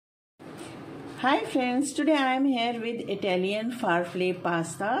Hi friends, today I am here with Italian farfalle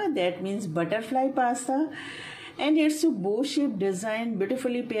pasta, that means butterfly pasta, and it's a bow shaped design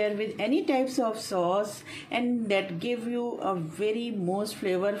beautifully paired with any types of sauce and that give you a very most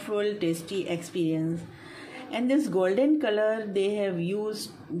flavorful tasty experience. And this golden color they have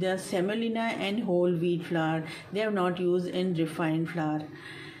used the semolina and whole wheat flour. They have not used in refined flour.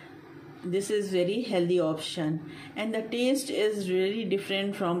 This is very healthy option and the taste is really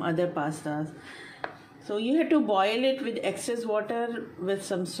different from other pastas. So you have to boil it with excess water with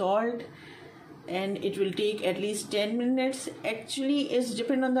some salt and it will take at least 10 minutes. Actually it's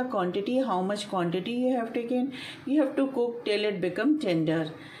depend on the quantity, how much quantity you have taken. You have to cook till it become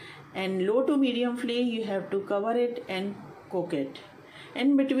tender, and low to medium flame you have to cover it and cook it.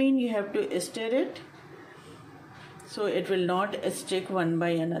 In between you have to stir it so it will not stick one by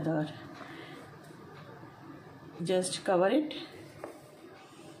another. Just cover it.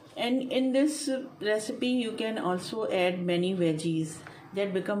 And in this recipe you can also add many veggies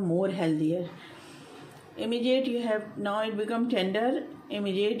that become more healthier. Immediate you have, now it become tender,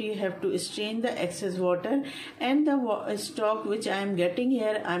 immediate you have to strain the excess water, and the stock which I am getting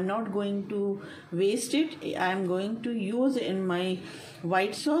here, I am not going to waste it. I am going to use in my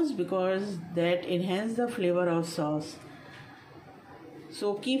white sauce because that enhance the flavor of sauce.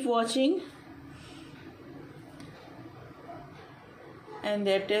 So keep watching. And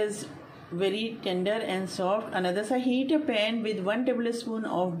that is very tender and soft. Another side, heat a pan with 1 tablespoon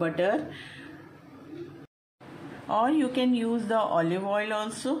of butter, or you can use the olive oil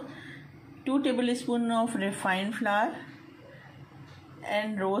also, 2 tablespoons of refined flour,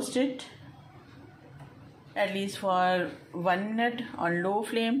 and roast it at least for 1 minute on low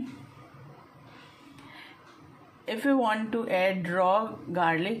flame. If you want to add raw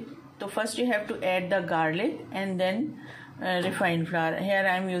garlic, so first you have to add the garlic and then refined flour. Here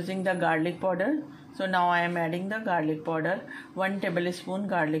I am using the garlic powder, so now I am adding the garlic powder, 1 tablespoon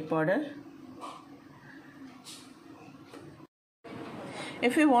garlic powder.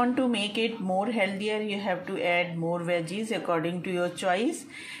 If you want to make it more healthier, you have to add more veggies according to your choice.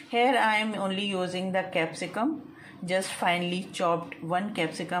 Here I am only using the capsicum, just finely chopped 1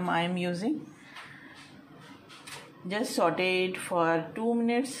 capsicum I am using. Just saute it for 2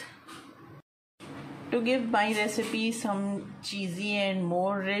 minutes. To give my recipe some cheesy and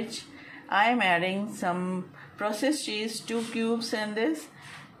more rich, I am adding some processed cheese, 2 cubes in this.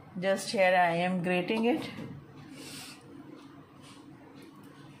 Just here I am grating it.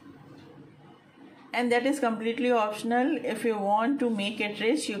 And that is completely optional. If you want to make it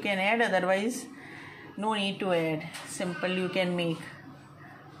rich, you can add, otherwise no need to add. Simple you can make.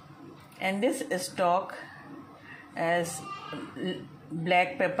 And this stock as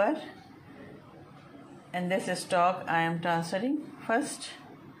black pepper. And this stock I am transferring first.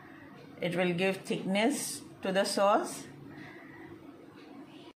 It will give thickness to the sauce.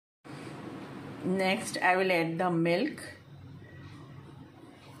 Next I will add the milk.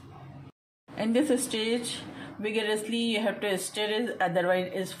 In this stage vigorously you have to stir it, otherwise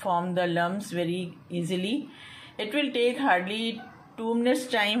it form the lumps very easily. It will take hardly 2 minutes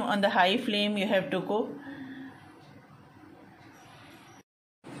time on the high flame you have to cook.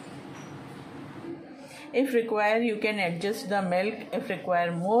 If required, you can adjust the milk. If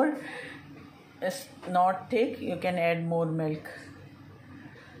require more, it's not thick, you can add more milk.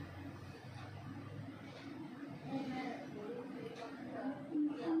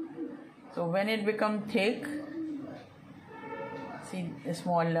 So when it become thick, see the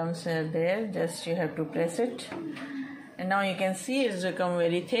small lumps are there, just you have to press it. And now you can see it's become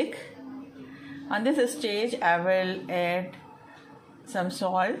very thick. On this stage, I will add some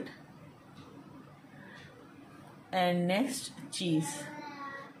salt. And next cheese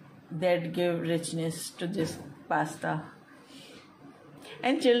that give richness to this pasta.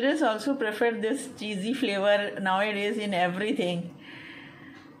 And children also prefer this cheesy flavor nowadays in everything.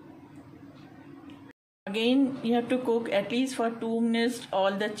 Again you have to cook at least for 2 minutes.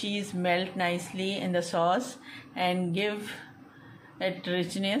 All the cheese melt nicely in the sauce and give it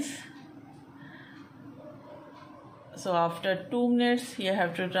richness. So after 2 minutes you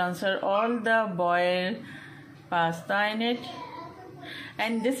have to transfer all the boiled pasta in it,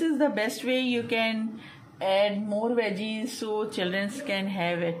 and this is the best way you can add more veggies so children can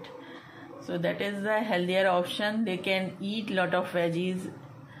have it. So that is the healthier option. They can eat lot of veggies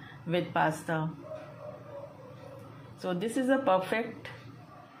with pasta. So this is a perfect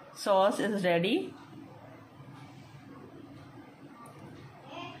sauce is ready.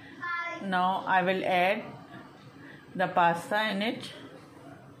 Now I will add the pasta in it.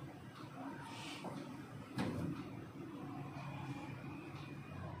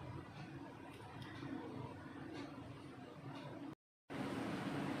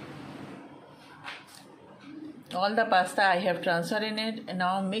 All the pasta I have transferred in it, and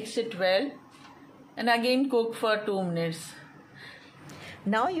now mix it well and again cook for 2 minutes.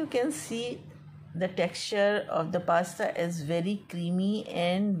 Now you can see the texture of the pasta is very creamy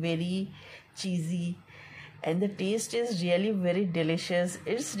and very cheesy, and the taste is really very delicious.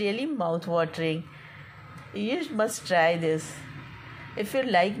 It's really mouth-watering. You must try this. If you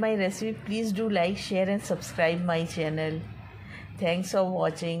like my recipe, please do like, share and subscribe my channel. Thanks for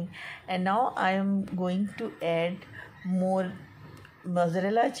watching. And now I am going to add more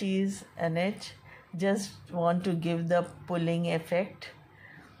mozzarella cheese in it. Just want to give the pulling effect.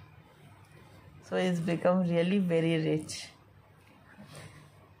 So it's become really very rich.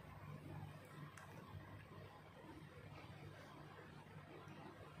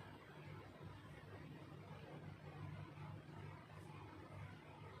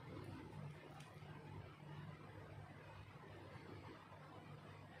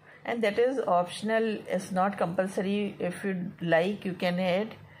 And that is optional, it's not compulsory. If you like, you can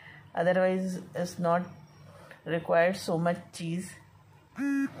add, otherwise it's not required so much cheese.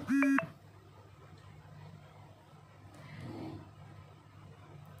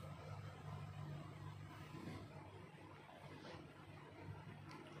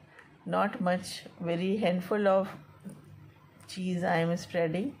 Not much, very handful of cheese I am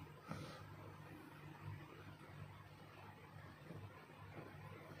spreading.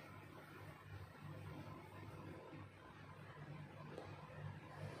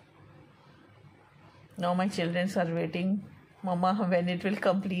 Now my children are waiting, Mama, when it will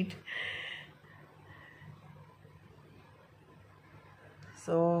complete.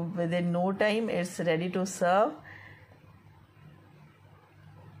 So within no time it's ready to serve.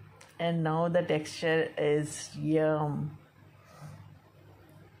 And now the texture is yum.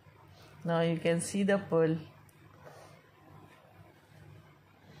 Now you can see the pull.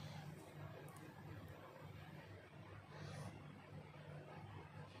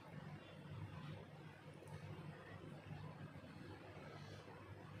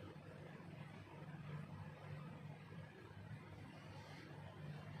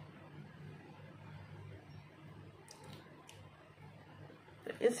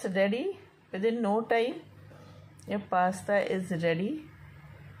 It's ready. Within no time your pasta is ready.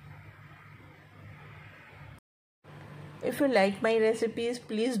 If you like my recipes,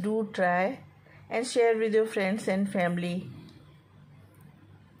 please do try and share with your friends and family.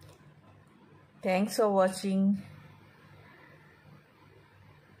 Thanks for watching.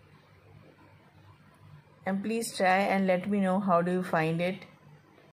 And please try and let me know how do you find it.